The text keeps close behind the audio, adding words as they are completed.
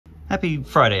Happy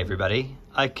Friday, everybody.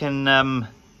 I can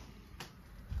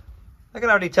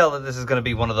already tell that this is going to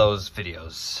be one of those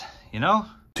videos, you know?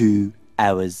 2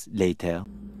 hours later.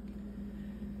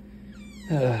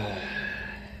 Yep.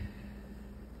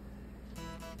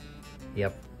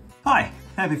 Hi,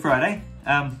 happy Friday.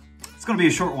 It's going to be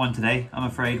a short one today, I'm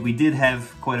afraid. We did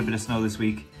have quite a bit of snow this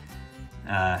week,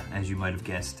 as you might have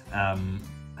guessed. I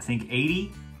think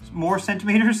 80 more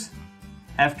centimeters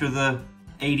after the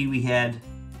 80 we had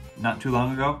not too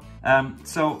long ago.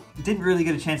 So didn't really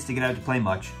get a chance to get out to play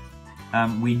much.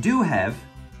 We do have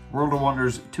World of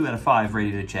Wonders 2 out of 5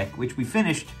 ready to check, which we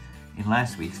finished in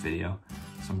last week's video.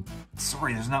 So I'm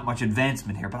sorry there's not much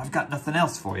advancement here, but I've got nothing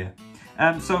else for you.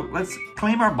 So let's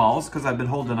claim our balls, because I've been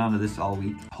holding on to this all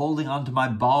week. Holding on to my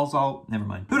balls all... Never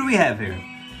mind. Who do we have here?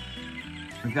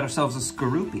 We've got ourselves a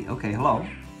Skaroopy. Okay, hello.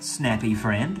 Snappy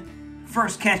friend.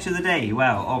 First catch of the day.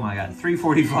 Wow, oh my god.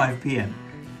 3:45 p.m.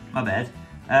 My bad.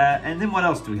 And then what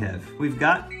else do we have? We've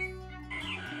got...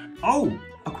 Oh!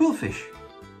 A quillfish.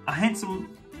 A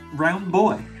handsome round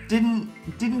boy.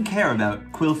 Didn't care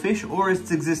about quillfish or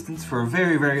its existence for a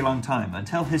very, very long time,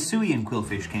 until Hisuian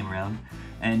quillfish came around.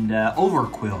 And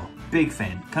Overquill, big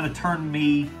fan. Kind of turned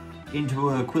me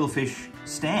into a quillfish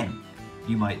stan,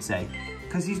 you might say.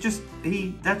 Because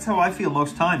that's how I feel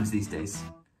most times these days.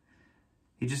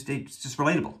 It's just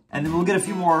relatable. And then we'll get a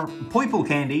few more Poiple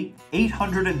candy,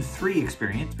 803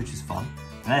 experience, which is fun.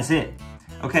 And that's it.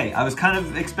 Okay, I was kind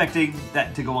of expecting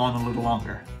that to go on a little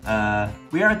longer.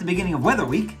 We are at the beginning of Weather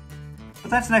Week, but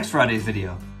that's next Friday's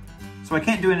video. So I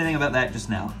can't do anything about that just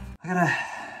now. I gotta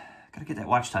get that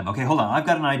watch time. Okay, hold on, I've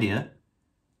got an idea.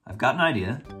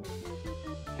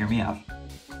 Hear me out.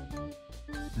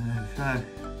 5, 5.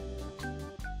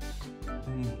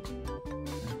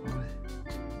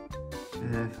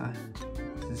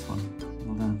 This one.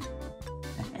 Hold on.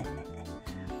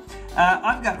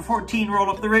 I've got 14 roll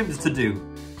up the rims to do.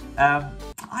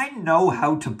 I know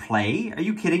how to play. Are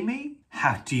you kidding me?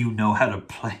 How do you know how to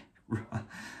play?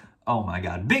 Oh my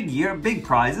god. Big year, big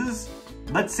prizes.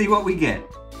 Let's see what we get.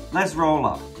 Let's roll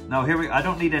up. No, I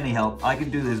don't need any help. I can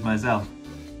do this myself.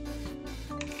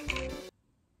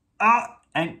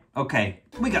 And okay.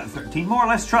 We got 13 more.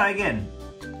 Let's try again.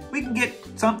 We can get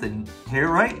something here,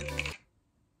 right?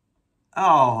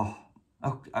 Oh,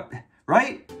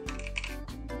 right?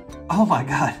 Oh my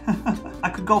god. I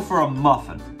could go for a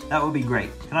muffin. That would be great.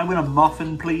 Can I win a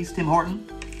muffin, please, Tim Horton?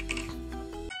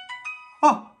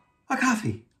 Oh, a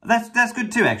coffee. That's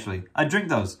good too, actually. I drink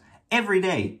those every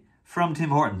day from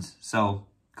Tim Hortons. So,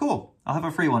 cool. I'll have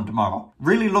a free one tomorrow.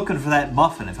 Really looking for that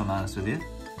muffin, if I'm honest with you.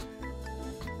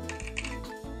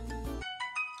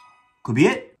 Could be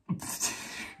it.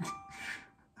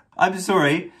 I'm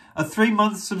sorry. A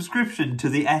 3-month subscription to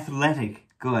The Athletic.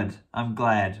 Good. I'm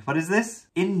glad. What is this?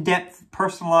 In-depth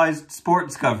personalized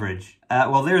sports coverage.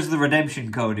 Well, there's the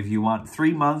redemption code if you want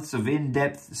 3 months of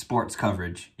in-depth sports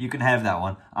coverage. You can have that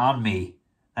one. On me.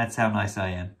 That's how nice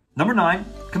I am. Number 9.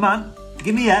 Come on.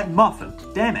 Give me that muffin.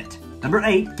 Damn it. Number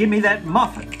 8. Give me that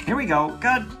muffin. Here we go.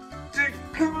 God.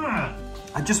 Come on.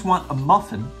 I just want a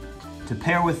muffin to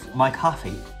pair with my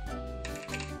coffee.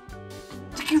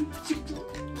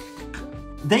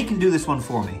 They can do this one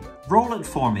for me. Roll it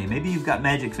for me. Maybe you've got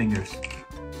magic fingers.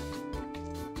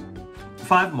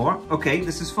 5 more. Okay,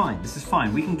 this is fine. This is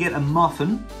fine. We can get a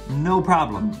muffin. No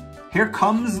problem. Here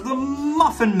comes the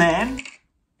Muffin Man.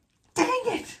 Dang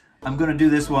it! I'm gonna do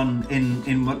this one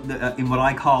in what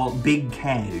I call big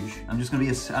cash. I'm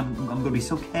gonna be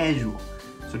so casual,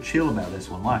 so chill about this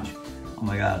one. Watch. Oh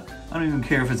my god. I don't even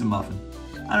care if it's a muffin.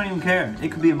 I don't even care.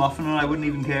 It could be a muffin and I wouldn't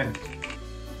even care.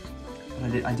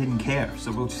 I didn't care,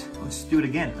 so we'll just do it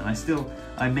again. And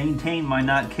I maintain my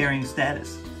not caring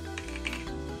status.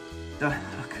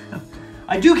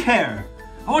 I do care!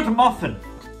 I want a muffin!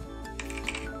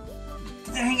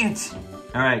 Dang it!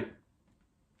 Alright.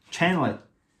 Channel it.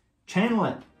 Channel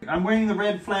it. I'm wearing the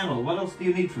red flannel. What else do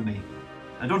you need from me?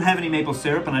 I don't have any maple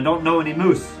syrup and I don't know any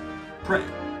mousse.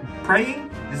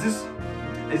 Praying? Is this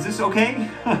okay?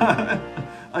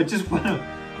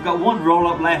 I've got 1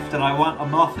 roll-up left and I want a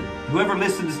muffin. Whoever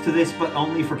listens to this, but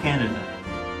only for Canada.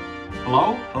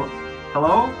 Hello?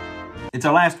 Hello? It's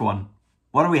our last one.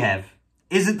 What do we have?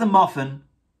 Is it the muffin?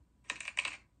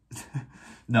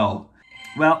 No.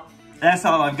 Well, that's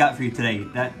all I've got for you today.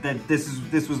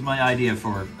 This was my idea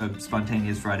for a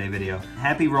spontaneous Friday video.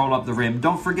 Happy roll up the rim.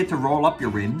 Don't forget to roll up your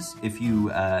rims if you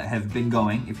have been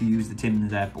going, if you use the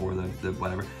Tim's app or the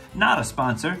whatever. Not a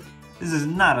sponsor. This is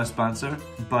not a sponsor,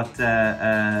 but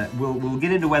we'll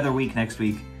get into Weather Week next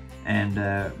week,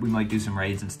 and we might do some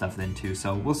raids and stuff then too,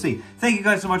 so we'll see. Thank you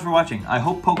guys so much for watching. I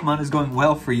hope Pokemon is going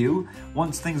well for you.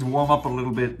 Once things warm up a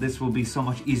little bit, this will be so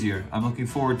much easier. I'm looking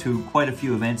forward to quite a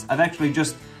few events. I've actually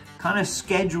just kind of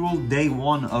scheduled day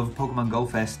 1 of Pokemon Go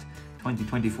Fest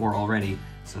 2024 already,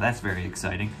 so that's very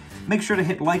exciting. Make sure to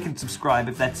hit like and subscribe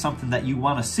if that's something that you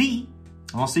want to see,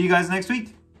 and I'll see you guys next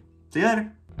week. See you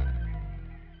later.